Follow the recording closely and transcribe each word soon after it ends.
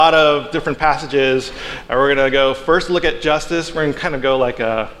lot of different passages. We're going to go first look at justice. We're going to kind of go like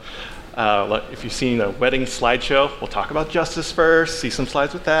if you've seen a wedding slideshow, we'll talk about justice first, see some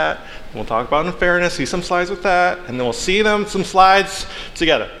slides with that. We'll talk about unfairness, see some slides with that, and then we'll see some slides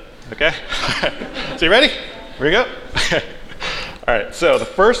together. Okay? So you ready? Here we go. All right, so the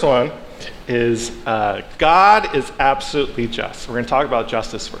first one is God is absolutely just. We're going to talk about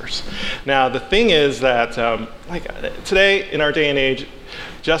justice first. Now, the thing is that today, in our day and age,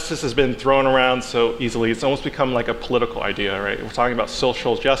 justice has been thrown around so easily. It's almost become like a political idea, right? We're talking about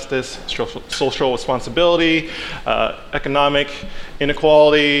social justice, social responsibility, economic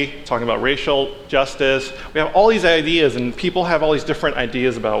inequality, talking about racial justice. We have all these ideas, and people have all these different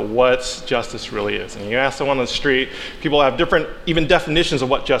ideas about what justice really is. And you ask someone on the street, people have different even definitions of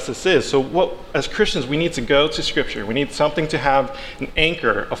what justice is. So as Christians, we need to go to Scripture. We need something to have an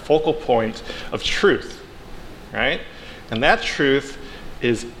anchor, a focal point of truth, right? And that truth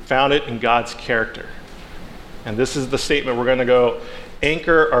is founded in God's character. And this is the statement we're going to go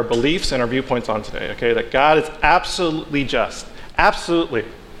anchor our beliefs and our viewpoints on today, okay? That God is absolutely just. Absolutely,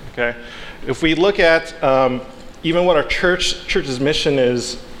 okay? If we look at even what our church's mission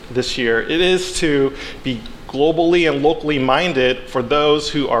is this year, it is to be globally and locally minded for those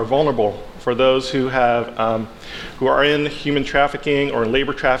who are vulnerable, for those who have who are in human trafficking or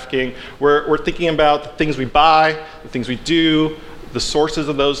labor trafficking. We're thinking about the things we buy, the things we do, the sources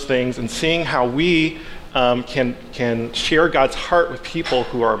of those things, and seeing how we can share God's heart with people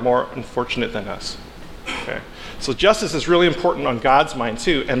who are more unfortunate than us. Okay? So justice is really important on God's mind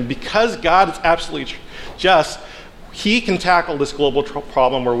too, and because God is absolutely just, He can tackle this global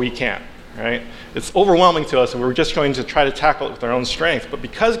problem where we can't. Right? It's overwhelming to us, and we're just going to try to tackle it with our own strength. But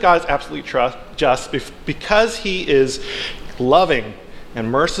because God is absolutely just, because He is loving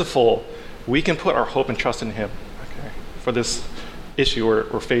and merciful, we can put our hope and trust in Him, okay, for this issue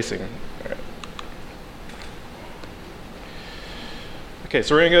we're facing. All right. Okay,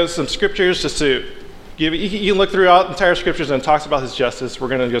 so we're going to go to some scriptures just to give you can look throughout the entire scriptures, and it talks about His justice. We're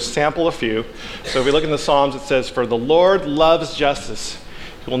going to just sample a few. So if we look in the Psalms, it says, "For the Lord loves justice.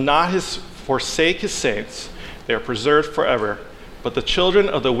 He will not forsake His saints. They are preserved forever, but the children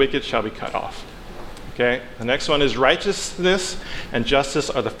of the wicked shall be cut off." Okay, the next one is, "Righteousness and justice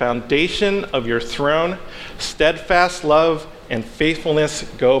are the foundation of your throne. Steadfast love and faithfulness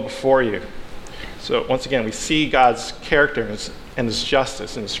go before you." So once again, we see God's character and His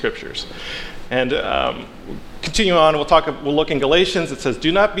justice in the scriptures. And continue on, we'll look in Galatians. It says,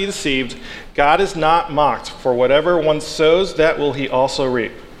 "Do not be deceived. God is not mocked. For whatever one sows, that will he also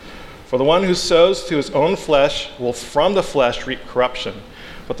reap. For the one who sows to his own flesh will from the flesh reap corruption.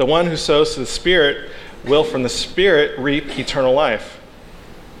 But the one who sows to the Spirit will from the Spirit reap eternal life."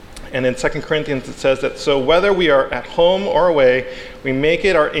 And in 2 Corinthians it says that, "So whether we are at home or away, we make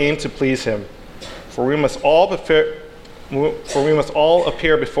it our aim to please Him. For we must all appear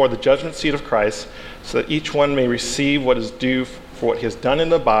before the judgment seat of Christ, so that each one may receive what is due for what he has done in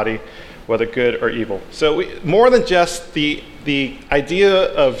the body, whether good or evil." So more than just the idea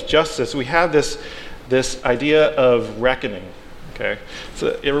of justice, we have this idea of reckoning. Okay,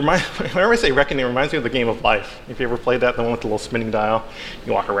 so whenever I say reckoning, it reminds me of the game of life. If you ever played that, the one with the little spinning dial,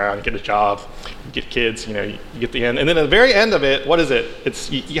 you walk around, you get a job, you get kids, you get the end, and then at the very end of it, what is it?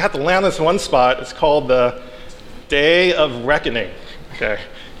 It's you have to land this one spot. It's called the Day of Reckoning. Okay,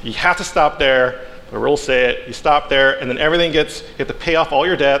 you have to stop there. The rules say it. You stop there, and then you have to pay off all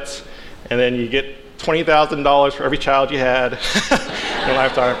your debts, and then you get $20,000 for every child you had in your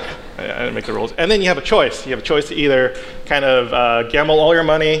lifetime. I didn't make the rules. And then you have a choice. You have a choice to either kind of gamble all your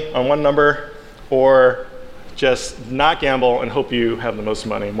money on one number, or just not gamble and hope you have the most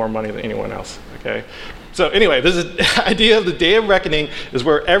money, more money than anyone else. Okay. So anyway, this is the idea of the Day of Reckoning, is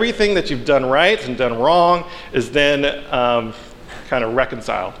where everything that you've done right and done wrong is then kind of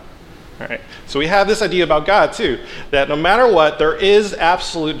reconciled. All right. So we have this idea about God too, that no matter what, there is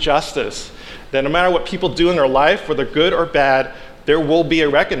absolute justice. That no matter what people do in their life, whether good or bad, there will be a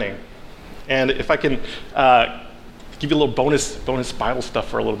reckoning. And if I can give you a little bonus Bible stuff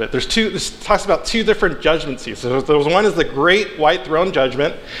for a little bit. This talks about two different judgment seats. So one is the Great White Throne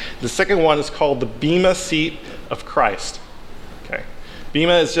Judgment. The second one is called the Bema Seat of Christ. Okay.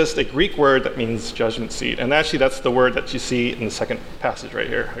 Bema is just a Greek word that means judgment seat. And actually that's the word that you see in the second passage right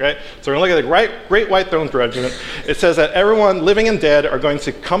here. Okay? So we're going to look at the Great White Throne Judgment. It says that everyone, living and dead, are going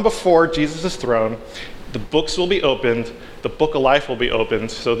to come before Jesus' throne. The books will be opened. The book of life will be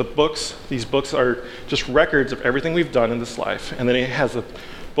opened. So these books are just records of everything we've done in this life. And then it has a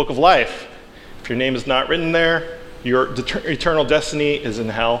book of life. If your name is not written there, your eternal destiny is in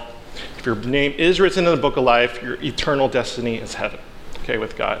hell. If your name is written in the book of life, your eternal destiny is heaven. okay,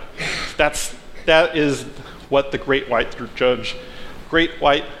 with God. That is what the great white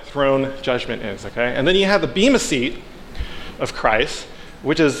throne judgment is, okay? And then you have the bema seat of Christ,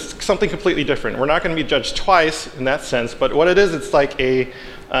 which is something completely different. We're not going to be judged twice in that sense, but what it is, it's like a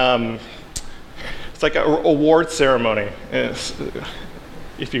award ceremony.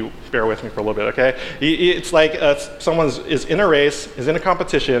 If you bear with me for a little bit, okay? It's like someone is in a race, is in a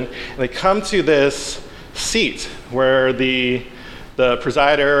competition, and they come to this seat where the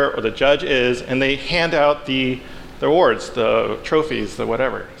presider or the judge is, and they hand out the awards, the trophies, the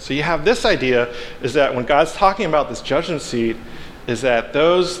whatever. So you have this idea is that when God's talking about this judgment seat, is that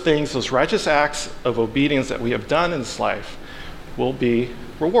those things, those righteous acts of obedience that we have done in this life will be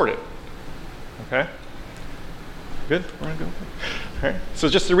rewarded. Okay? Good? We're going to go. All right. So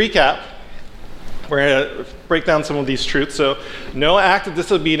just to recap, we're going to break down some of these truths. So no act of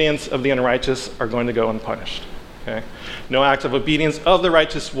disobedience of the unrighteous are going to go unpunished. Okay? No act of obedience of the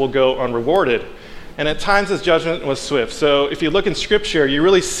righteous will go unrewarded. And at times his judgment was swift. So if you look in Scripture, you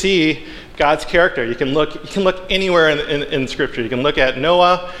really see God's character. You can look anywhere in Scripture. You can look at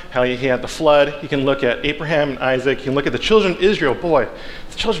Noah, how he had the flood. You can look at Abraham and Isaac. You can look at the children of Israel. Boy,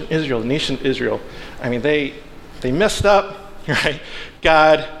 the children of Israel, the nation of Israel, I mean, they messed up, right?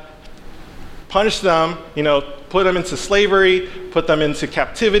 God punished them, put them into slavery, put them into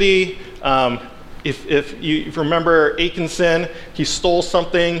captivity. If you remember Achan's sin, he stole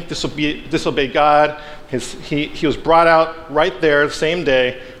something, disobeyed God. He was brought out right there the same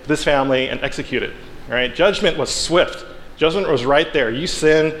day with his family and executed. Right? Judgment was swift. Judgment was right there. You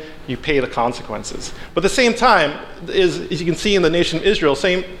sin, you pay the consequences. But at the same time, as you can see in the nation of Israel,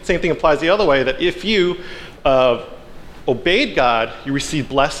 same thing applies the other way, that if you obeyed God, you received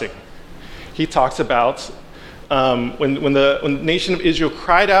blessing. He talks about when the nation of Israel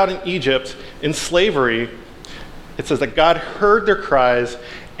cried out in Egypt in slavery, it says that God heard their cries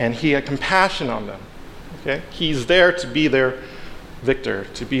and he had compassion on them. Okay? He's there to be their victor,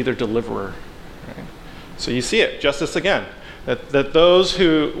 to be their deliverer. Right? So you see it, justice again. That those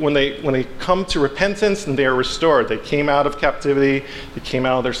who, when they come to repentance and they are restored, they came out of captivity, they came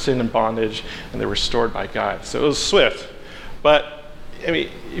out of their sin and bondage, and they're restored by God. So it was swift. But I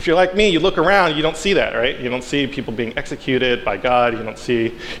mean, if you're like me, you look around, you don't see that, right? You don't see people being executed by God. You don't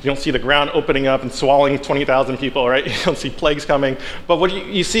see the ground opening up and swallowing 20,000 people, right? You don't see plagues coming. But what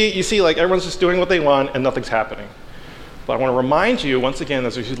you see like everyone's just doing what they want and nothing's happening. But I want to remind you once again,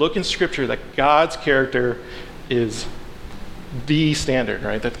 as you look in Scripture, that God's character is the standard,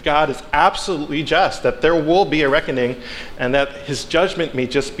 right? That God is absolutely just, that there will be a reckoning, and that his judgment may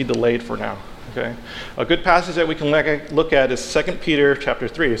just be delayed for now. Okay, a good passage that we can look at is 2 Peter chapter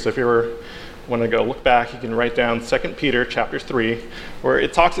 3. So if you ever want to go look back, you can write down 2 Peter chapter 3, where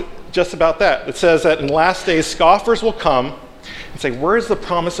it talks just about that. It says that in the last days, scoffers will come and say, where is the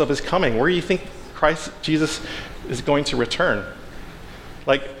promise of his coming? Where do you think Christ Jesus is going to return?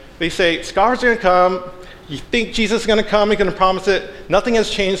 Like they say, scoffers are going to come. You think Jesus is going to come, he's going to promise it. Nothing has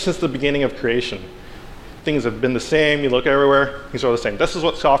changed since the beginning of creation. Things have been the same. You look everywhere, things are the same. This is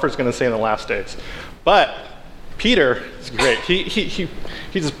what scoffers is going to say in the last days. But Peter is great. He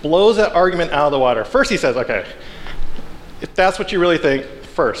just blows that argument out of the water. First he says, okay, if that's what you really think,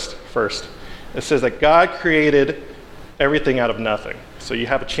 first, it says that God created everything out of nothing. So you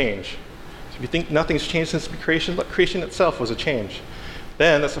have a change. So if you think nothing's changed since creation, look, creation itself was a change.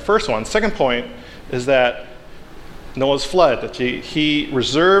 Then that's the first one. Second point is that Noah's flood, that he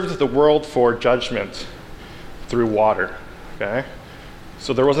reserved the world for judgment through water, okay?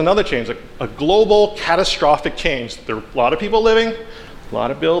 So there was another change, a global catastrophic change. There were a lot of people living, a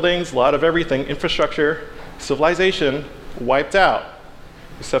lot of buildings, a lot of everything, infrastructure, civilization wiped out,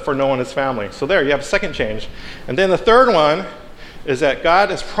 except for Noah and his family. So there, you have a second change. And then the third one is that God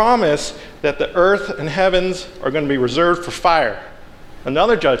has promised that the earth and heavens are going to be reserved for fire.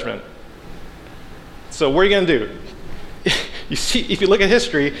 Another judgment. So what are you going to do? You see, if you look at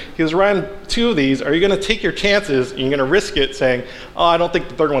history, he was around two of these. Are you going to take your chances and you're going to risk it saying, oh, I don't think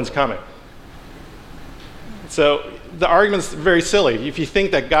the third one's coming? So the argument's very silly. If you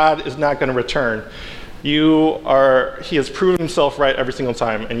think that God is not going to return, he has proven himself right every single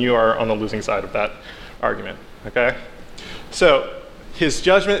time, and you are on the losing side of that argument, okay? So his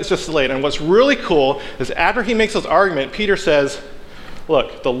judgment is just delayed. And what's really cool is after he makes this argument, Peter says,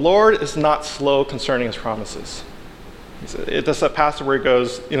 look, the Lord is not slow concerning his promises. That's that passage where it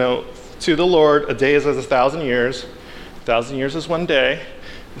goes, to the Lord, a day is as 1,000 years. 1,000 years is one day.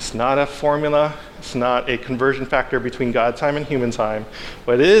 It's not a formula. It's not a conversion factor between God time and human time.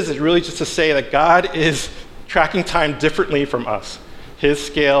 What it is really just to say that God is tracking time differently from us. His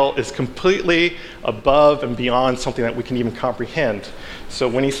scale is completely above and beyond something that we can even comprehend. So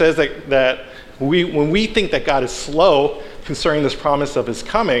when he says that when we think that God is slow concerning this promise of his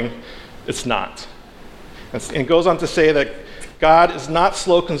coming, it's not. And it goes on to say that God is not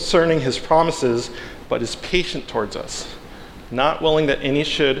slow concerning his promises, but is patient towards us, not willing that any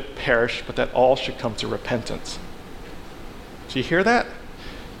should perish, but that all should come to repentance. Do you hear that?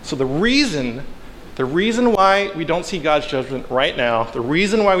 So the reason why we don't see God's judgment right now, the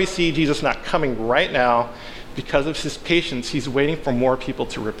reason why we see Jesus not coming right now, because of his patience, he's waiting for more people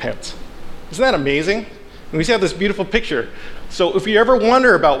to repent. Isn't that amazing? And we see this beautiful picture. So if you ever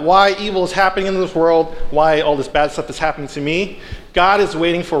wonder about why evil is happening in this world, why all this bad stuff is happening to me, God is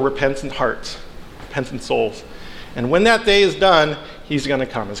waiting for repentant hearts, repentant souls. And when that day is done, he's going to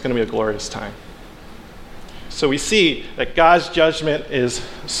come. It's going to be a glorious time. So we see that God's judgment is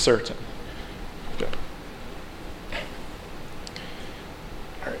certain. Okay.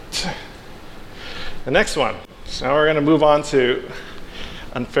 All right. The next one. So now we're going to move on to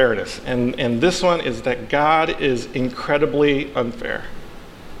unfairness. And this one is that God is incredibly unfair.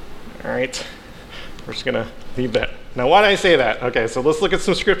 All right? We're just going to leave that. Now, why did I say that? Okay, so let's look at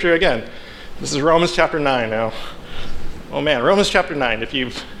some scripture again. This is Romans chapter 9 now. Oh man, Romans chapter 9. If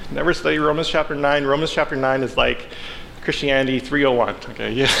you've never studied Romans chapter 9 is like Christianity 301.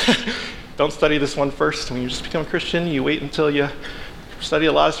 Okay, yeah. Don't study this one first. When you just become a Christian, you wait until you study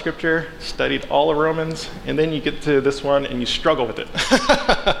a lot of scripture, studied all of Romans, and then you get to this one and you struggle with it.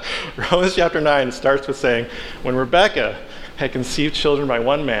 Romans chapter 9 starts with saying, when Rebekah had conceived children by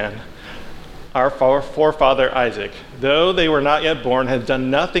one man, our forefather Isaac, though they were not yet born, had done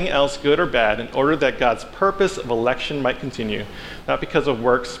nothing else good or bad in order that God's purpose of election might continue, not because of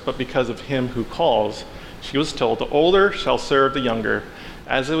works, but because of him who calls. She was told, the older shall serve the younger.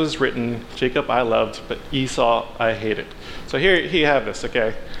 As it was written, Jacob I loved, but Esau I hated. So here you have this,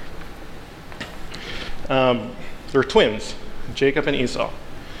 okay? They're twins, Jacob and Esau.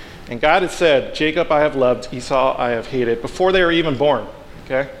 And God had said, Jacob I have loved, Esau I have hated, before they were even born,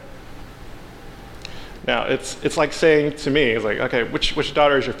 okay? Now, it's like saying to me, it's like, okay, which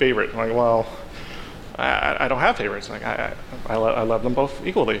daughter is your favorite? I'm like, well, I don't have favorites. Like, I love them both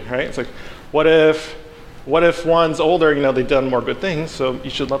equally, right? It's like, what if one's older, they've done more good things, so you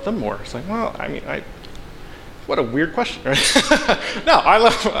should love them more? It's like, well, I mean, what a weird question, right? No, I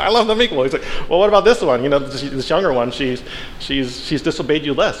love them equally. It's like, well, what about this one? This younger one, she's disobeyed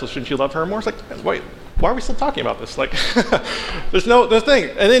you less, so shouldn't you love her more? It's like, wait, why are we still talking about this? Like, there's thing.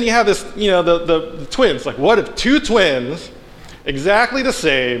 And then you have this, the twins. Like, what if two twins, exactly the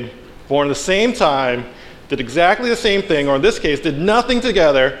same, born at the same time, did exactly the same thing, or in this case, did nothing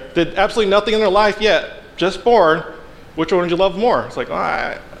together, did absolutely nothing in their life yet, just born, which one would you love more? It's like,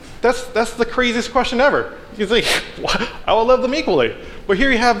 that's the craziest question ever. You think, I will love them equally. But here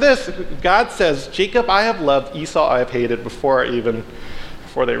you have this. God says, Jacob I have loved, Esau I have hated before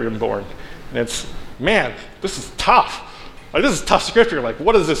they were even born. And it's, man, this is tough. Like, this is tough scripture. Like,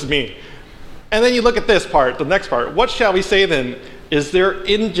 what does this mean? And then you look at this part, the next part. What shall we say then? Is there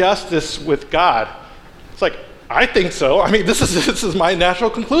injustice with God? It's like, I think so. I mean, this is my natural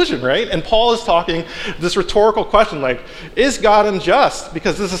conclusion, right? And Paul is talking this rhetorical question, like, is God unjust?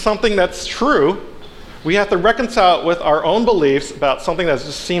 Because this is something that's true. We have to reconcile it with our own beliefs about something that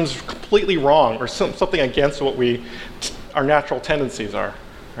just seems completely wrong or something against what our natural tendencies are,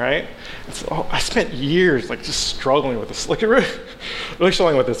 right? And so I spent years just struggling with this, really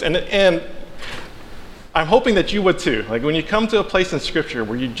struggling with this. And I'm hoping that you would too. Like, when you come to a place in Scripture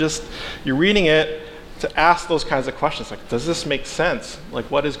where you're reading it, to ask those kinds of questions, like, does this make sense? Like,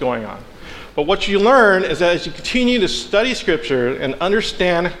 what is going on? But what you learn is that as you continue to study Scripture and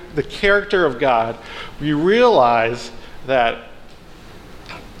understand the character of God, you realize that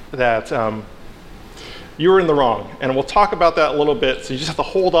you were in the wrong. And we'll talk about that a little bit, so you just have to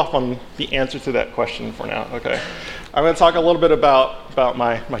hold off on the answer to that question for now, okay? I'm going to talk a little bit about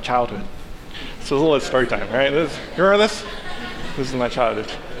my childhood. So it's a little story time, right? You remember this? This is my childhood.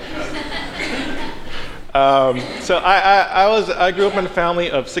 So I grew up in a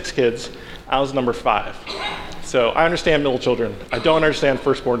family of 6 kids. I was number 5. So I understand middle children. I don't understand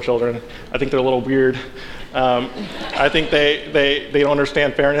firstborn children. I think they're a little weird. I think they don't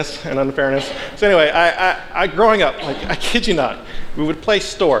understand fairness and unfairness. So anyway, I growing up, like, I kid you not, we would play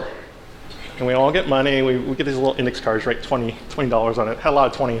store. And we all get money. We get these little index cards, write $20 on it. Had a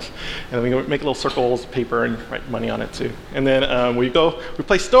lot of 20s. And then we make little circles, paper, and write money on it too. And then we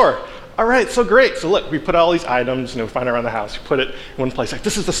play store. All right, so great. So look, we put all these items, find around the house. We put it in one place. Like,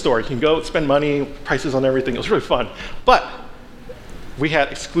 this is the store. You can go spend money, prices on everything. It was really fun. But we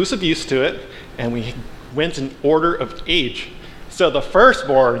had exclusive use to it, and we went in order of age. So the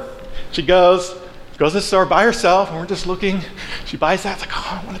firstborn, she goes goes to the store by herself, and we're just looking. She buys that. It's like,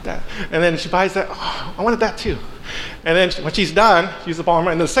 oh, I wanted that. And then she buys that. Oh, I wanted that too. And then when she's done, she uses up all her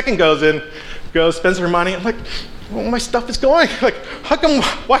money. And the second goes in, spends her money. I'm like, well, my stuff is going. Like, how come,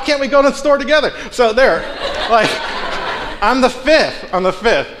 why can't we go to the store together? So there, like, I'm the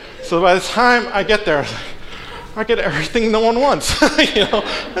fifth. So by the time I get there, I get everything no one wants.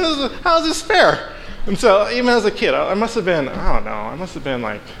 How is this fair? And so even as a kid, I must have been, I must have been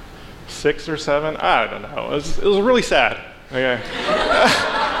like 6 or 7. I don't know. It was really sad. Okay.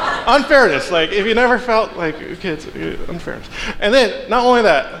 Unfairness. Like, if you never felt like kids, unfairness. And then, not only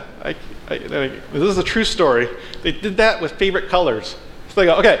that, this is a true story. They did that with favorite colors. So they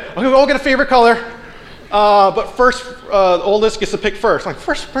go, okay, we'll all get a favorite color, but first, the oldest gets to pick first. Like,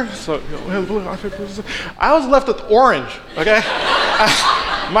 first. So, I was left with orange, okay?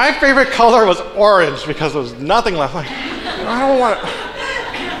 My favorite color was orange because there was nothing left. Like, I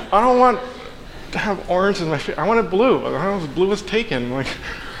don't want to have orange in my favorite. I wanted blue. Blue was taken. Like,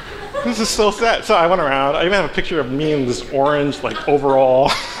 this is so sad. So I went around. I even have a picture of me in this orange, like,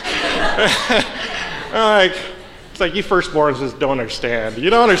 overall. It's like you firstborns just don't understand. You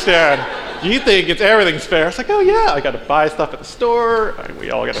don't understand. You think everything's fair. It's like, oh yeah, I got to buy stuff at the store.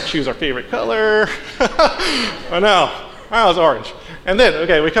 We all got to choose our favorite color. I know. I was orange. And then,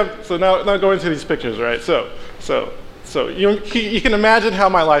 okay, we come. So now going to these pictures, right? So you can imagine how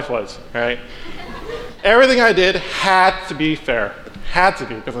my life was, right? Everything I did had to be fair. Had to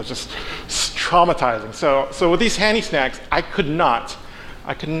be, because it was just traumatizing. So with these handy snacks, I could not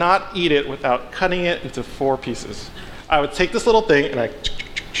eat it without cutting it into 4 pieces. I would take this little thing and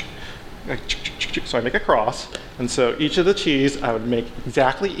so I make a cross, and so each of the cheese I would make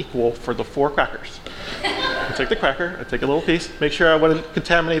exactly equal for the 4 crackers. I take the cracker, I take a little piece, make sure I wouldn't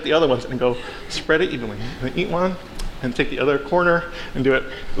contaminate the other ones, and go spread it evenly. And eat one, and take the other corner and do it.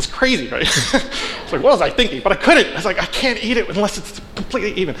 It was crazy, right? It's like, what was I thinking? But I couldn't. I was like, I can't eat it unless it's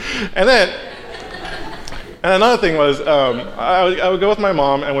completely even. And another thing was, I would go with my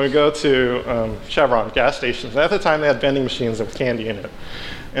mom, and we would go to Chevron gas stations. And at the time, they had vending machines with candy in it.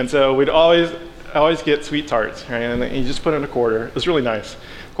 And so we'd always get sweet tarts, right? And you just put in a quarter. It was really nice.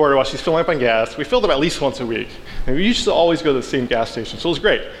 Quarter while she's filling up on gas. We filled up at least once a week. And we used to always go to the same gas station, so it was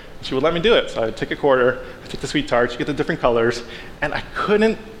great. She would let me do it. So I'd take a quarter, I'd take the sweet tarts, you get the different colors, and I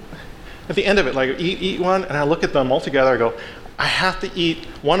couldn't, at the end of it, like eat one, and I look at them all together, I go, I have to eat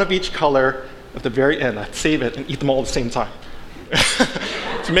one of each color at the very end. I'd save it and eat them all at the same time.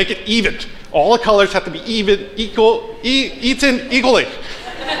 To make it even. All the colors have to be eaten equally.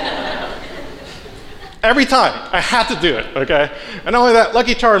 Every time, I had to do it, okay? And not only that,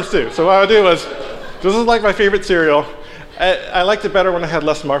 Lucky Charms too. So what I would do was, this is like my favorite cereal. I liked it better when I had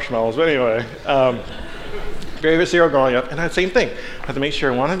less marshmallows, but anyway. Favorite cereal growing up, and I had the same thing. I had to make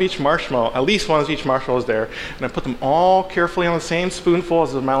sure one of each marshmallow, at least one of each marshmallow was there, and I put them all carefully on the same spoonful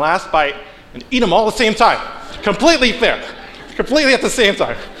as my last bite, and eat them all at the same time. Completely fair. Completely at the same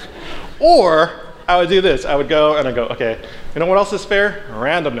time. Or I would do this. I would go and I'd go, okay, you know what else is fair?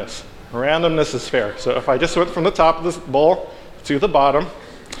 Randomness. Randomness is fair. So if I just went from the top of this bowl to the bottom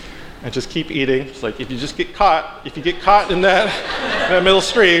and just keep eating, it's like if you get caught in that middle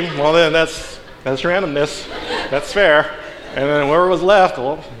stream, well then that's randomness. That's fair. And then whoever was left,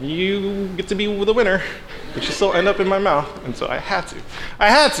 well, you get to be the winner, but you still end up in my mouth. And so I had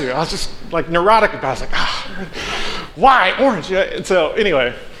to. I was just like neurotic about it. I was like, why orange? Yeah. And so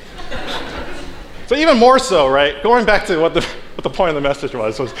anyway, so even more so, right? Going back to what the point of the message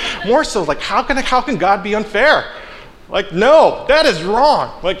was more so like, how can God be unfair? Like, no, that is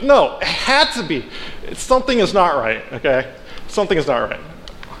wrong. Like, no, it had to be. Something is not right, okay? Something is not right.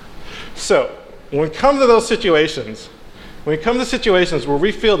 So when we come to those situations, where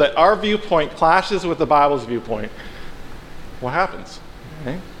we feel that our viewpoint clashes with the Bible's viewpoint, what happens?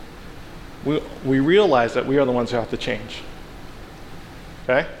 Okay? We realize that we are the ones who have to change.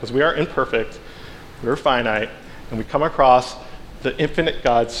 Okay? Because we are imperfect, we're finite, and we come across the infinite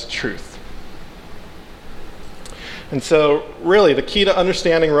God's truth. And so, really, the key to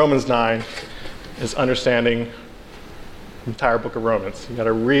understanding Romans 9 is understanding the entire book of Romans. You got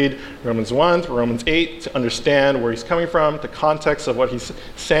to read Romans 1 to Romans 8 to understand where he's coming from, the context of what he's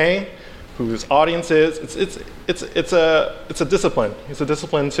saying, who his audience is. It's a discipline. It's a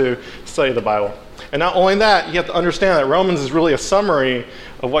discipline to study the Bible. And not only that, you have to understand that Romans is really a summary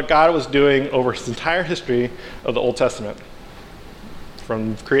of what God was doing over his entire history of the Old Testament.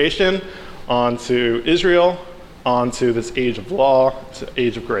 From creation on to Israel, onto this age of law, to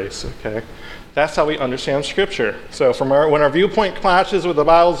age of grace, okay? That's how we understand Scripture. So when our viewpoint clashes with the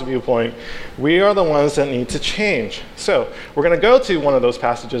Bible's viewpoint, we are the ones that need to change. So we're going to go to one of those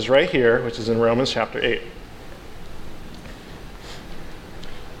passages right here, which is in Romans chapter 8.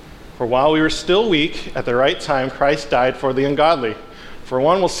 For while we were still weak, at the right time, Christ died for the ungodly. For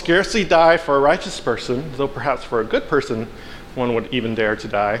one will scarcely die for a righteous person, though perhaps for a good person one would even dare to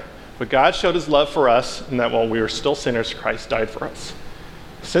die. But God showed his love for us, in that while we were still sinners, Christ died for us.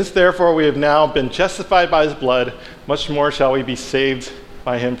 Since therefore we have now been justified by his blood, much more shall we be saved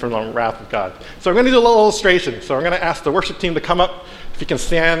by him from the wrath of God. So I'm going to do a little illustration. So I'm going to ask the worship team to come up. If you can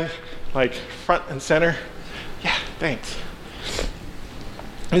stand like front and center. Yeah, thanks.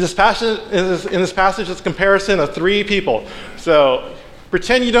 In this passage, it's a comparison of three people. So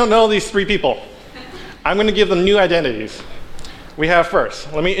pretend you don't know these three people. I'm going to give them new identities. We have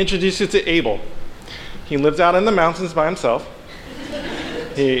first, let me introduce you to Abel. He lives out in the mountains by himself.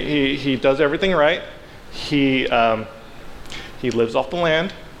 He does everything right. He lives off the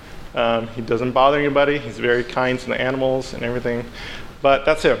land. He doesn't bother anybody. He's very kind to the animals and everything. But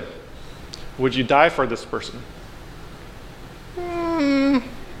that's him. Would you die for this person?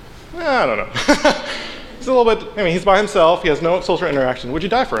 I don't know. He's a little bit, he's by himself. He has no social interaction. Would you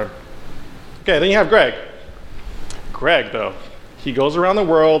die for him? Okay, then you have Greg. Greg, though, he goes around the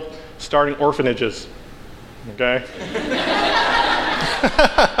world starting orphanages. Okay?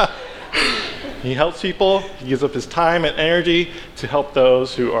 He helps people. He gives up his time and energy to help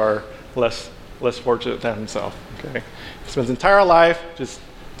those who are less fortunate than himself. Okay? He spends his entire life just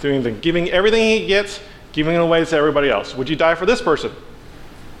giving everything he gets, giving it away to everybody else. Would you die for this person?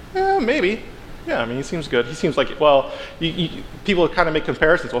 Maybe. Yeah, he seems good. He seems like, people kind of make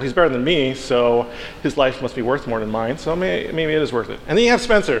comparisons. Well, he's better than me, so his life must be worth more than mine, so maybe it is worth it. And then you have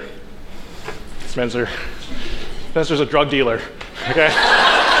Spencer. Spencer's a drug dealer, okay?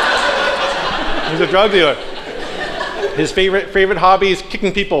 He's a drug dealer. His favorite hobby is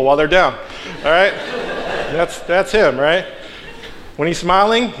kicking people while they're down, all right? That's him, right? When he's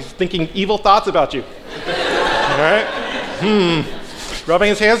smiling, he's thinking evil thoughts about you, all right? Rubbing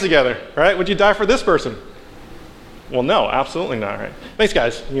his hands together, right? Would you die for this person? Well, no, absolutely not, right? Thanks,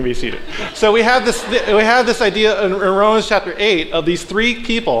 guys. You can be seated. So we have this idea in Romans chapter 8 of these three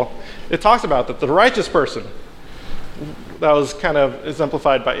people. It talks about that the righteous person, that was kind of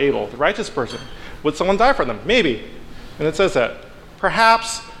exemplified by Abel, the righteous person. Would someone die for them? Maybe. And it says that.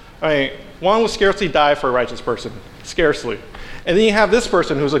 Perhaps, one will scarcely die for a righteous person. Scarcely. And then you have this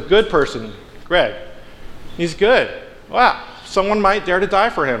person who's a good person, Greg. He's good. Wow. Someone might dare to die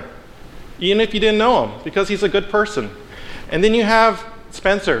for him, even if you didn't know him, because he's a good person. And then you have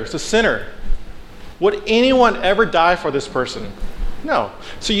Spencer, who's a sinner. Would anyone ever die for this person? No.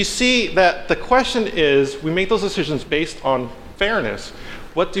 So you see that the question is, we make those decisions based on fairness.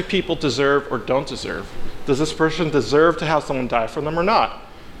 What do people deserve or don't deserve? Does this person deserve to have someone die for them or not?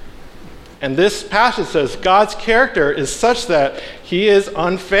 And this passage says God's character is such that he is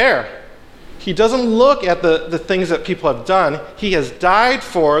unfair. He doesn't look at the things that people have done. He has died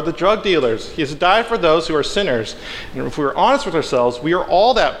for the drug dealers. He has died for those who are sinners. And if we're honest with ourselves, we are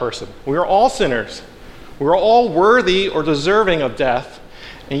all that person. We are all sinners. We are all worthy or deserving of death.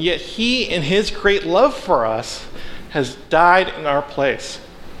 And yet he, in his great love for us, has died in our place.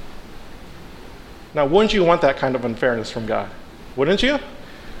 Now, wouldn't you want that kind of unfairness from God? Wouldn't you?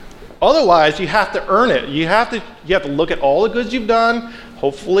 Otherwise, you have to earn it. You have to look at all the goods you've done.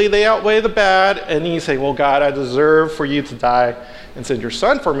 Hopefully they outweigh the bad, and then you say, well, God, I deserve for you to die and send your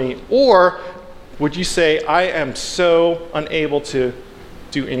son for me. Or would you say, I am so unable to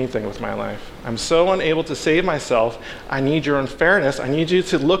do anything with my life. I'm so unable to save myself. I need your unfairness. I need you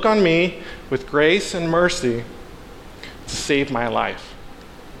to look on me with grace and mercy to save my life.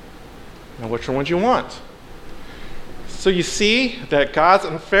 Now, which one would you want? So you see that God's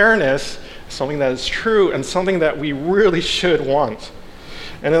unfairness is something that is true and something that we really should want.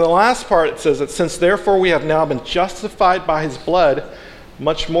 And in the last part, it says that since therefore we have now been justified by his blood,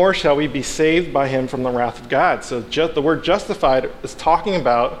 much more shall we be saved by him from the wrath of God. So the word justified is talking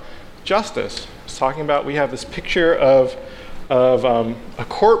about justice. It's talking about we have this picture of a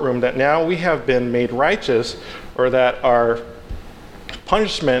courtroom that now we have been made righteous, or that our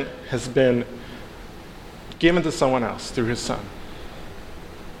punishment has been given to someone else through his son.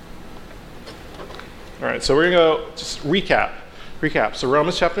 All right, so we're going to go just recap. So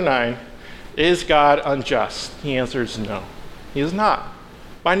Romans chapter 9, is God unjust? He answers no. He is not.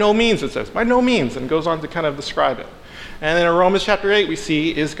 By no means, it says. By no means, and goes on to kind of describe it. And then in Romans chapter 8, we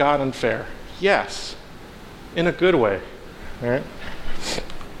see, is God unfair? Yes, in a good way. All right?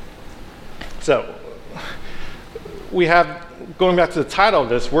 So, we have, going back to the title of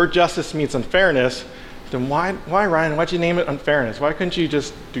this, where justice meets unfairness, then why Ryan, why'd you name it unfairness? Why couldn't you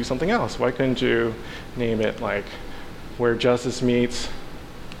just do something else? Why couldn't you name it like where justice meets,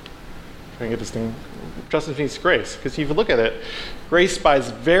 I get this thing, justice meets grace? Because if you look at it, grace by its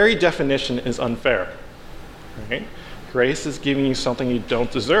very definition is unfair. Right? Grace is giving you something you don't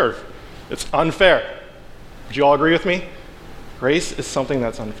deserve. It's unfair. Would you all agree with me? Grace is something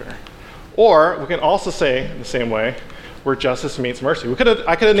that's unfair. Or we can also say in the same way, where justice meets mercy. I could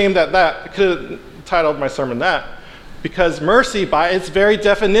have named that. I could have titled my sermon that, because mercy by its very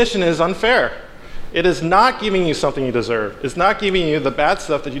definition is unfair. It is not giving you something you deserve. It's not giving you the bad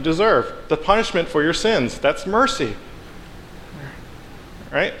stuff that you deserve, the punishment for your sins. That's mercy.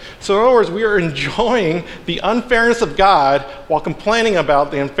 Right? So in other words, we are enjoying the unfairness of God while complaining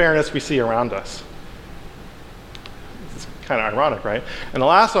about the unfairness we see around us. It's kind of ironic, right? And the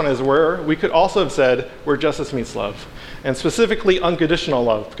last one is where we could also have said where justice meets love, and specifically unconditional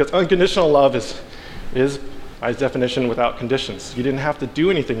love, because unconditional love is by its definition without conditions. You didn't have to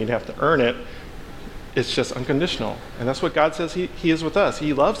do anything. You didn't have to earn it. It's just unconditional. And that's what God says he is with us.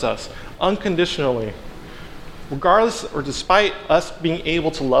 He loves us unconditionally, regardless or despite us being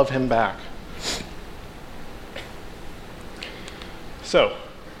able to love him back. So,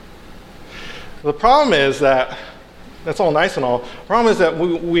 the problem is that's all nice and all. The problem is that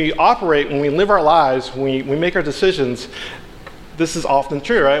we operate, when we live our lives, when we make our decisions, this is often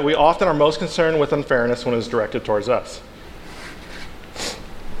true, right? We often are most concerned with unfairness when it's directed towards us.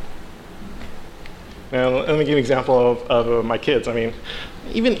 Now, let me give you an example of my kids. I mean,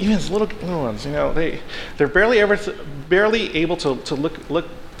 even as little ones, you know, they're barely able to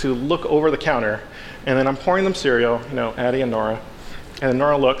look over the counter, and then I'm pouring them cereal, you know, Addie and Nora, and then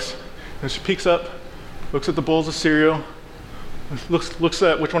Nora looks, and she peeks up, looks at the bowls of cereal, looks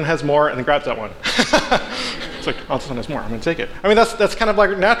at which one has more, and then grabs that one. It's like, oh, this one has more. I'm gonna take it. I mean, that's kind of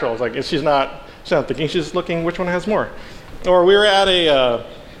like natural. It's like she's not thinking. She's just looking which one has more. Or we were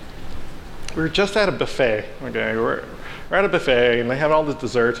just at a buffet. Okay, we're at a buffet, and they have all the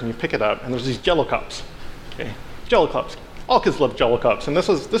desserts, and you pick it up, and there's these Jello cups. Okay, Jello cups. All kids love Jello cups, and this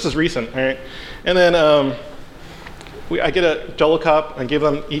is recent, right? And then I get a Jello cup and give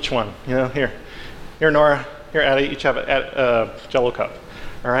them each one. You know, here Nora, here Addie, each have a Jello cup.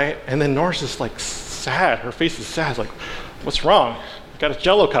 All right, and then Nora's just like sad. Her face is sad. It's like, what's wrong? I got a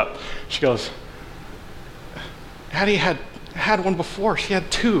Jello cup. She goes, Addie had one before. She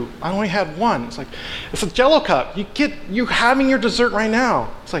had two. I only had one. It's like, it's a Jello cup. You're having your dessert right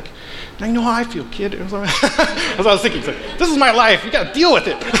now. It's like, now you know how I feel, kid. That's what I was thinking. It's like, this is my life. You got to deal with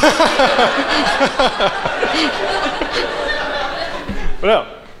it.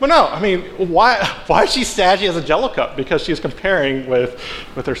 But no. I mean, why is she sad she has a Jello cup? Because she's comparing with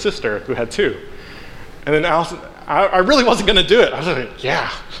her sister who had two. And then Allison, I really wasn't going to do it. I was like, yeah,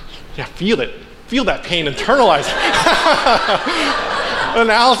 feel it. Feel that pain, internalize it.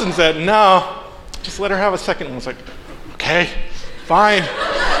 And Allison said, no, just let her have a second one. I was like, okay, fine.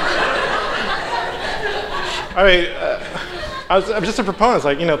 I mean, I'm just a proponent. It's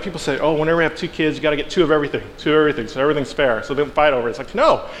like, you know, people say, oh, whenever we have two kids, you got to get two of everything, so everything's fair. So they don't fight over it. It's like,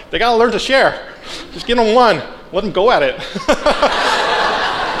 no, they got to learn to share. Just give them one. Let them go at it.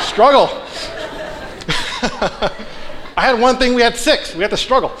 Struggle. I had one thing, we had six. We had to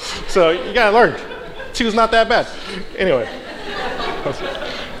struggle. So you gotta learn. Two's not that bad. Anyway.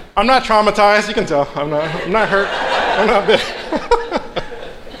 I'm not traumatized, you can tell. I'm not hurt. I'm not bit.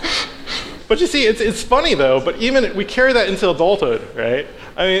 But you see, it's funny though, but even we carry that into adulthood, right?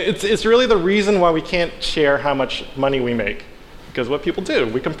 I mean, it's really the reason why we can't share how much money we make. Because what people do,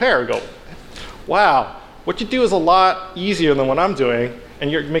 we compare, go, wow, what you do is a lot easier than what I'm doing, and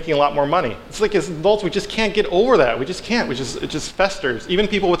you're making a lot more money. It's like as adults, we just can't get over that. We just can't. It just festers. Even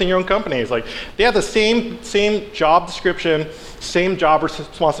people within your own companies, like they have the same job description, same job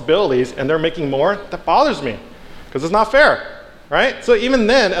responsibilities, and they're making more. That bothers me because it's not fair, right? So even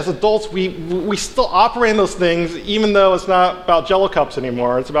then, as adults, we still operate in those things, even though it's not about Jello cups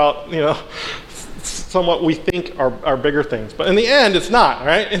anymore. It's about, you know, somewhat we think are bigger things. But in the end, it's not,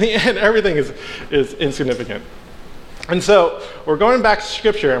 right? In the end, everything is insignificant. And so we're going back to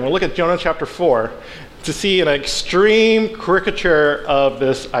Scripture, and we'll look at Jonah chapter 4 to see an extreme caricature of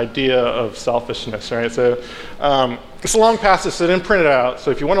this idea of selfishness, right? So it's a long passage, so I didn't print it out. So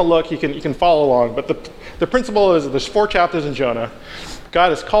if you want to look, you can follow along. But the principle is that there's 4 chapters in Jonah.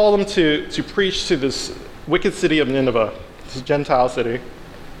 God has called him to preach to this wicked city of Nineveh, this Gentile city.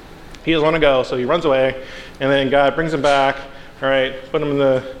 He doesn't want to go, so he runs away, and then God brings him back, all right, put him in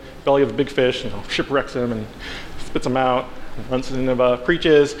the belly of a big fish, and shipwrecks him, and spits him out, runs to Nineveh,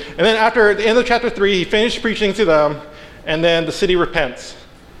 preaches, and then after the end of chapter 3, he finished preaching to them, and then the city repents.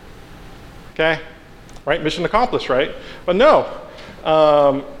 Okay? Right? Mission accomplished, right? But no.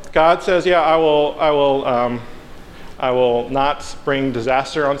 God says, yeah, I will not bring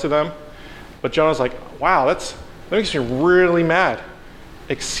disaster onto them. But Jonah's like, wow, that makes me really mad.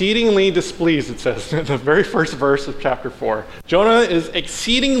 Exceedingly displeased, it says in the very first verse of chapter 4. Jonah is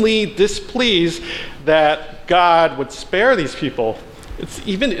exceedingly displeased that God would spare these people.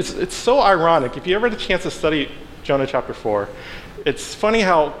 It's so ironic. If you ever had a chance to study Jonah chapter 4, it's funny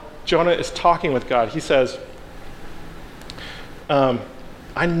how Jonah is talking with God. He says,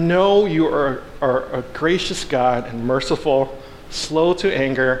 I know you are a gracious God and merciful, slow to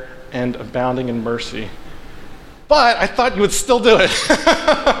anger, and abounding in mercy. But I thought you would still do it.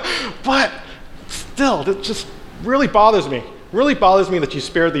 But still, it just really bothers me. Really bothers me that you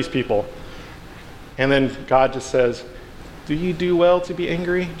spared these people. And then God just says, do you do well to be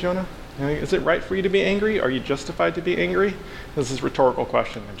angry, Jonah? Is it right for you to be angry? Are you justified to be angry? This is a rhetorical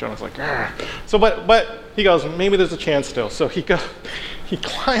question. And Jonah's like, argh. So, but he goes, maybe there's a chance still. So he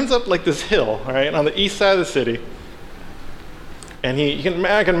climbs up like this hill, all right, on the east side of the city. And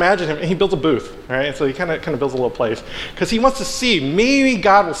I can imagine him, and he builds a booth, right? So he kind of builds a little place. Because he wants to see, maybe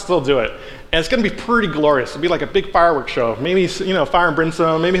God will still do it. And it's going to be pretty glorious. It'll be like a big fireworks show. Maybe, fire and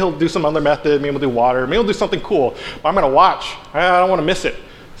brimstone. Maybe he'll do some other method. Maybe he'll do water. Maybe he'll do something cool. But I'm going to watch. I don't want to miss it.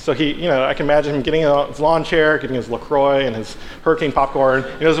 So I can imagine him getting his lawn chair, getting his LaCroix and his hurricane popcorn.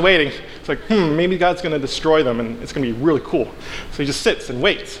 He's waiting. It's like, maybe God's going to destroy them, and it's going to be really cool. So he just sits and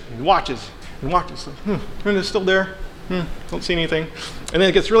waits and watches and watches. Like, and it's still there. Don't see anything. And then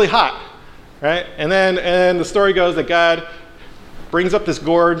it gets really hot, right? And the story goes that God brings up this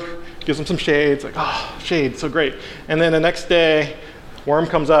gourd, gives him some shade. It's like, oh, shade, so great. And then the next day, worm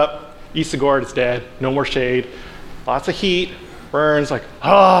comes up, eats the gourd, it's dead, no more shade. Lots of heat, burns, like,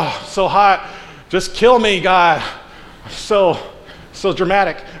 oh, so hot. Just kill me, God. So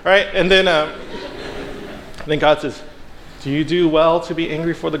dramatic, right? And then God says, do you do well to be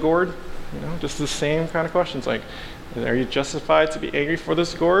angry for the gourd? Just the same kind of questions, like, are you justified to be angry for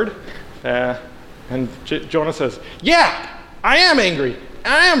this gourd? And Jonah says, yeah, I am angry.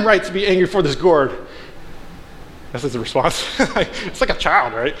 I am right to be angry for this gourd. That's his response. It's like a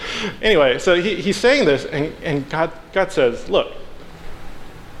child, right? Anyway, so he's saying this, and God says, look,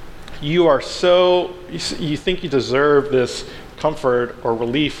 you think you deserve this comfort or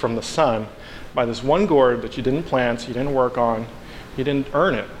relief from the sun by this one gourd that you didn't plant, you didn't work on, you didn't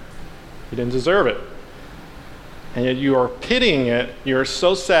earn it, you didn't deserve it. And yet you are pitying it. You're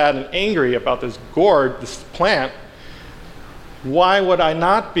so sad and angry about this gourd, this plant. Why would I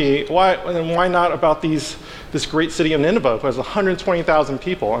not be? Why not about this great city of Nineveh, who has 120,000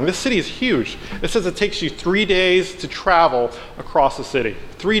 people? And this city is huge. It says it takes you 3 days to travel across the city.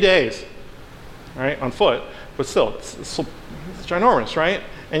 3 days, right, on foot. But still, it's ginormous, right?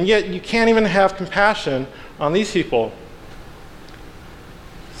 And yet you can't even have compassion on these people.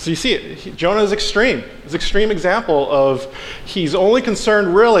 So you see it. Jonah is extreme. It's an extreme example of he's only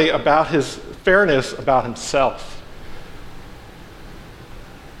concerned really about his fairness about himself.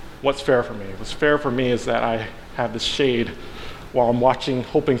 What's fair for me? What's fair for me is that I have this shade while I'm watching,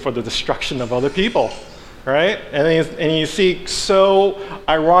 hoping for the destruction of other people, right? And you see so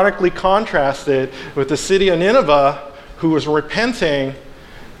ironically contrasted with the city of Nineveh, who was repenting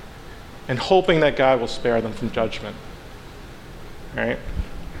and hoping that God will spare them from judgment, right?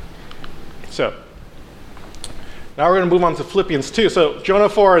 So, now we're going to move on to Philippians 2. So, Jonah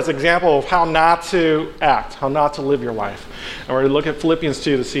 4 is an example of how not to act, how not to live your life. And we're going to look at Philippians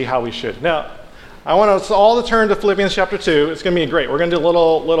 2 to see how we should. Now, I want us all to turn to Philippians chapter 2. It's going to be great. We're going to do a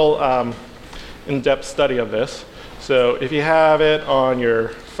little in-depth study of this. So, if you have it on your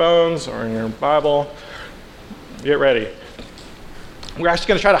phones or in your Bible, get ready. We're actually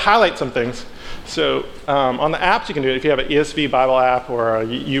going to try to highlight some things. So on the apps, you can do it. If you have an ESV Bible app or a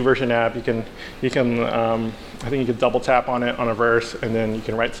YouVersion app, you can. I think you can double tap on it on a verse, and then you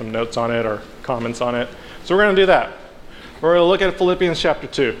can write some notes on it or comments on it. So we're going to do that. We're going to look at Philippians chapter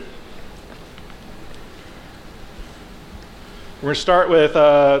 2. We're going to start with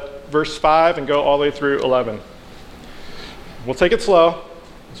verse 5 and go all the way through 11. We'll take it slow.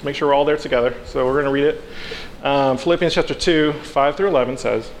 Let's make sure we're all there together. So we're going to read it. Philippians chapter 2, 5 through 11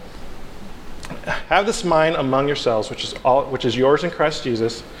 says, have this mind among yourselves, which is yours in Christ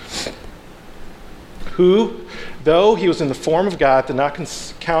Jesus, who, though he was in the form of God, did not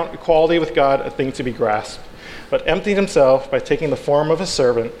count equality with God a thing to be grasped, but emptied himself by taking the form of a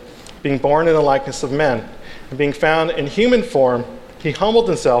servant, being born in the likeness of men, and being found in human form, He humbled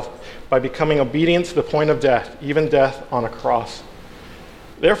himself by becoming obedient to the point of death, even death on a cross.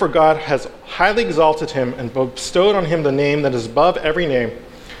 Therefore God has highly exalted him and bestowed on him the name that is above every name,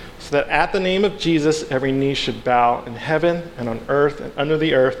 so that at the name of Jesus every knee should bow in heaven and on earth and under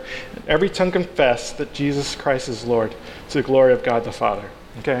the earth, and every tongue confess that Jesus Christ is Lord, to the glory of God the Father.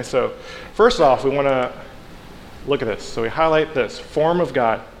 Okay, so first off, we want to look at this. So we highlight this, form of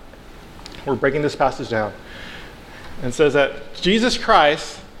God. We're breaking this passage down. And it says that Jesus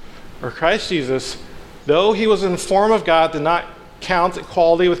Christ, or Christ Jesus, though he was in the form of God, did not count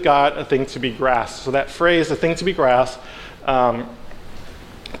equality with God a thing to be grasped. So that phrase, a thing to be grasped, the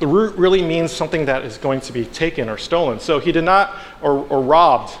root really means something that is going to be taken or stolen. So he did not, or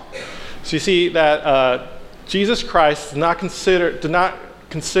robbed. So you see that Jesus Christ did not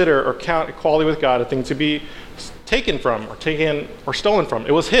consider or count equality with God a thing to be taken from or stolen from.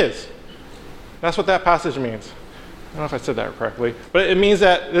 It was his. That's what that passage means. I don't know if I said that correctly, but it means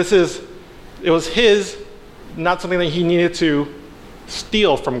that it was his, not something that he needed to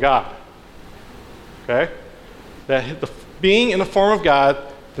steal from God. Okay? That being in the form of God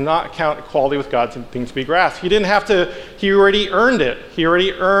did not count equality with God as thing to be grasped. He didn't have to, he already earned it.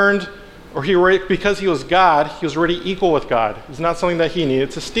 Because he was God, he was already equal with God. It's not something that he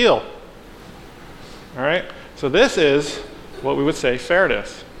needed to steal. All right? So this is what we would say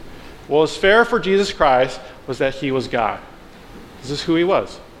fairness. What was fair for Jesus Christ was that he was God. This is who he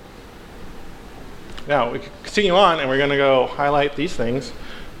was. Now, we continue on, and we're going to go highlight these things: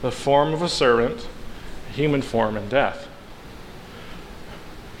 the form of a servant, human form, and death.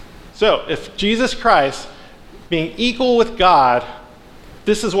 So, if Jesus Christ, being equal with God,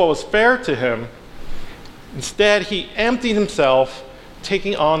 this is what was fair to him, instead he emptied himself,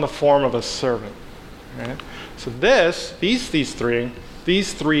 taking on the form of a servant. Right? So these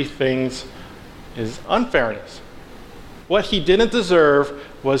three things is unfairness. What he didn't deserve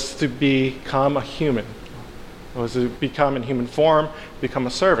was to become a human. It was to become in human form, become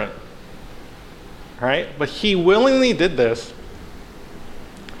a servant. All right? But he willingly did this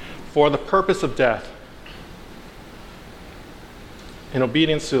for the purpose of death, in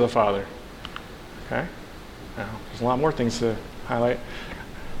obedience to the Father. Okay? Now, there's a lot more things to highlight.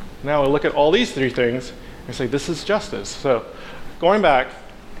 Now we'll look at all these three things and say, this is justice. So, going back,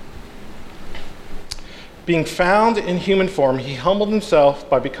 being found in human form, he humbled himself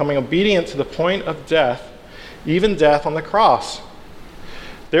by becoming obedient to the point of death, even death on the cross.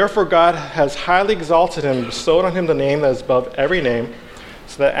 Therefore God has highly exalted him and bestowed on him the name that is above every name,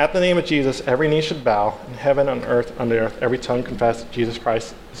 so that at the name of Jesus every knee should bow, in heaven, on earth, under the earth, every tongue confess that Jesus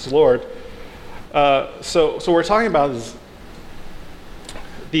Christ is Lord. So what we're talking about is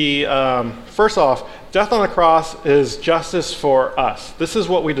first off, death on the cross is justice for us. This is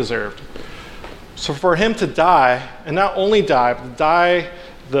what we deserved. So for him to die, and not only die, but die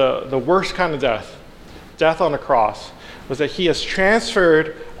the worst kind of death on the cross, was that he has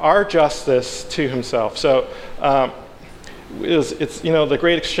transferred our justice to himself. So it's the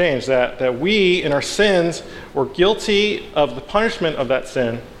great exchange that we, in our sins, were guilty of the punishment of that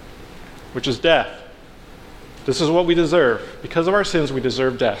sin, which is death. This is what we deserve. Because of our sins, we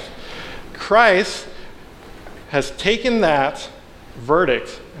deserve death. Christ has taken that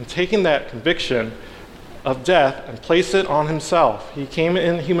verdict and taken that conviction of death and placed it on himself. He came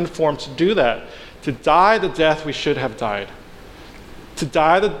in human form to do that, to die the death we should have died, to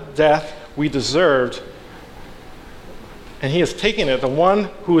die the death we deserved. And he has taken it, the one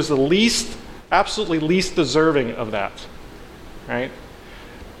who is the least, absolutely least deserving of that, right?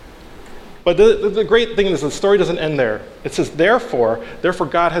 But the great thing is the story doesn't end there. It says, therefore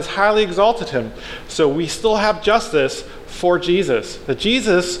God has highly exalted him. So we still have justice for Jesus. That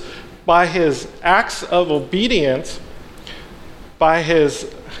Jesus, by his acts of obedience, by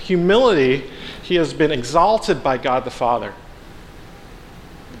his humility, he has been exalted by God the Father.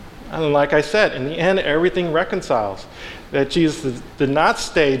 And like I said, in the end, everything reconciles. That Jesus did not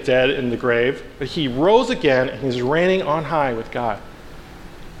stay dead in the grave, but he rose again and he's reigning on high with God.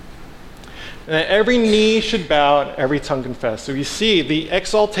 And that every knee should bow and every tongue confess. So you see the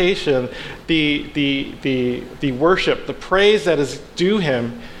exaltation, the worship, the praise that is due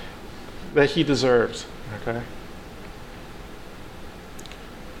him, that he deserves. Okay?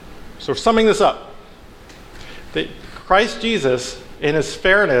 So summing this up, that Christ Jesus, in his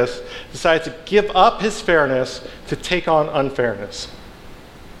fairness, decided to give up his fairness to take on unfairness.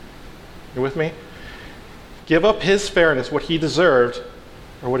 You with me? Give up his fairness, what he deserved,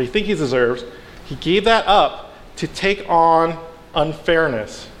 or what he thinks he deserves. He gave that up to take on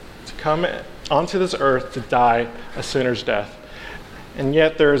unfairness, to come onto this earth to die a sinner's death. And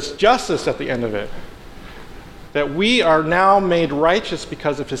yet there's justice at the end of it. that we are now made righteous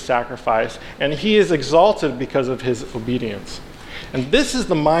because of his sacrifice, and he is exalted because of his obedience. And this is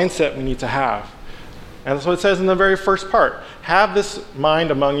the mindset we need to have. And that's what it says in the very first part. Have this mind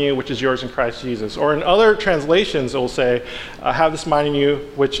among you, which is yours in Christ Jesus. Or in other translations, it will say, have this mind in you,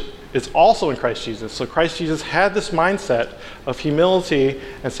 which is also in Christ Jesus. So Christ Jesus had this mindset of humility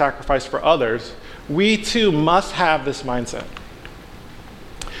and sacrifice for others. We too must have this mindset.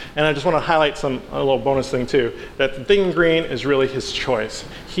 And I just want to highlight a little bonus thing too, that the thing in green is really his choice.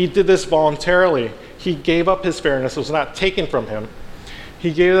 He did this voluntarily. He gave up his fairness. It was not taken from him.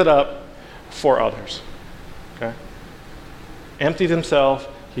 He gave it up for others. Okay? Emptied himself.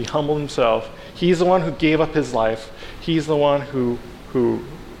 He humbled himself. He's the one who gave up his life. He's the one who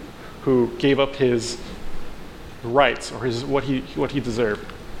gave up his rights or what he deserved.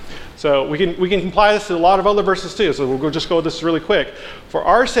 So we can apply this to a lot of other verses too. So we'll just go with this really quick. For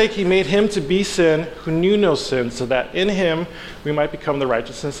our sake, he made him to be sin who knew no sin, so that in him we might become the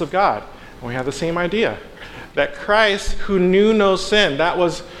righteousness of God. And we have the same idea. That Christ, who knew no sin, that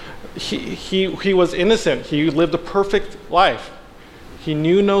was, he was innocent. He lived a perfect life. He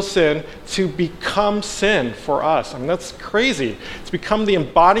knew no sin to become sin for us. I mean, that's crazy. To become the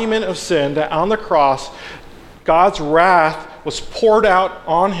embodiment of sin, that on the cross, God's wrath was poured out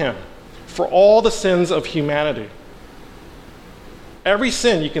on him for all the sins of humanity. Every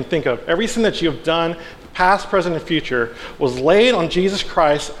sin you can think of, every sin that you have done, past, present, and future, was laid on Jesus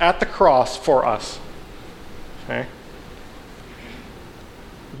Christ at the cross for us. Okay?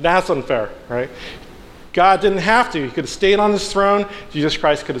 That's unfair, right? God didn't have to. He could have stayed on his throne. Jesus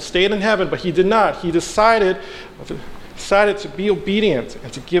Christ could have stayed in heaven, but he did not. He decided to be obedient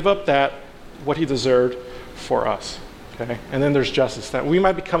and to give up what he deserved for us. Okay? And then there's justice, that we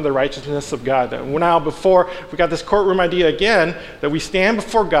might become the righteousness of God. That now we got this courtroom idea again, that we stand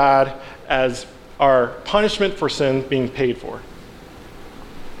before God as our punishment for sin being paid for.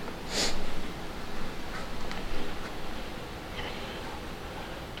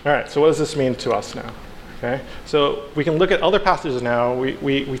 All right, so what does this mean to us now? Okay, so we can look at other passages now.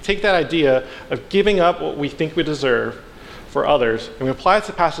 We take that idea of giving up what we think we deserve for others, and we apply it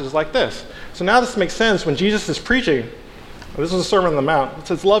to passages like this. So now this makes sense when Jesus is preaching. This is a Sermon on the Mount. It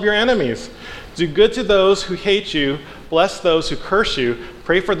says, love your enemies. Do good to those who hate you. Bless those who curse you.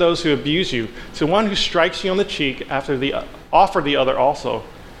 Pray for those who abuse you. To one who strikes you on the cheek, offer the other also.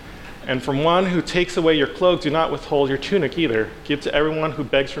 And from one who takes away your cloak, do not withhold your tunic either. Give to everyone who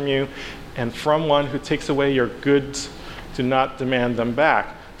begs from you. And from one who takes away your goods, do not demand them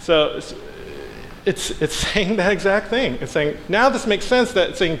back. So it's saying that exact thing. It's saying, now this makes sense,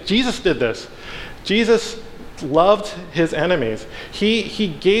 that it's saying Jesus did this. Jesus loved his enemies.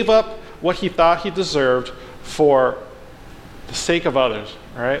 He gave up what he thought he deserved for the sake of others.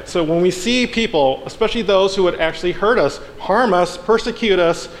 All right? So when we see people, especially those who would actually hurt us, harm us, persecute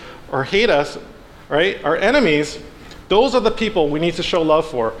us, or hate us, right, our enemies, those are the people we need to show love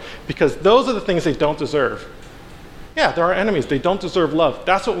for, because those are the things they don't deserve. Yeah, they're our enemies. They don't deserve love.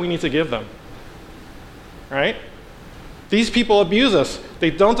 That's what we need to give them. Right? These people abuse us.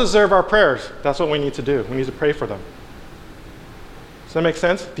 They don't deserve our prayers. That's what we need to do. We need to pray for them. Does that make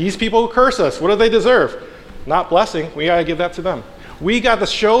sense? These people who curse us, what do they deserve? Not blessing. We got to give that to them. We got to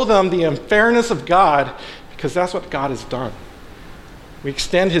show them the unfairness of God, because that's what God has done. We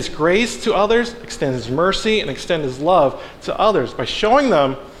extend his grace to others, extend his mercy, and extend his love to others by showing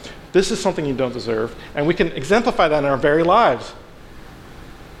them this is something you don't deserve, and we can exemplify that in our very lives.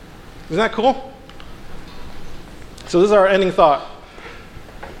 Isn't that cool? So this is our ending thought.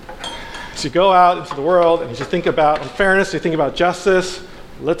 As you go out into the world and as you think about unfairness, you think about justice,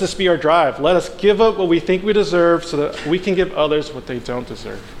 let this be our drive. Let us give up what we think we deserve so that we can give others what they don't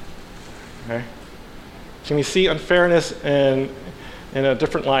deserve. Okay? Can we see unfairness in a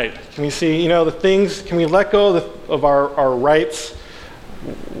different light? Can we see, the things, can we let go of our rights,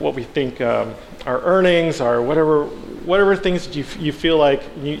 what we think, our earnings, our whatever things that you feel like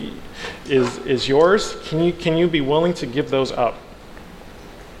is yours? Can you be willing to give those up?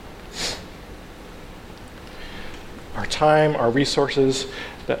 Our time, our resources,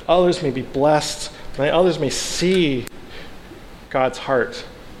 that others may be blessed, that others may see God's heart,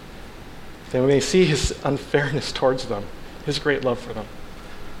 that we may see his unfairness towards them, his great love for them.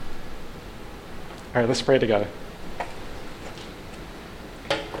 All right, let's pray together.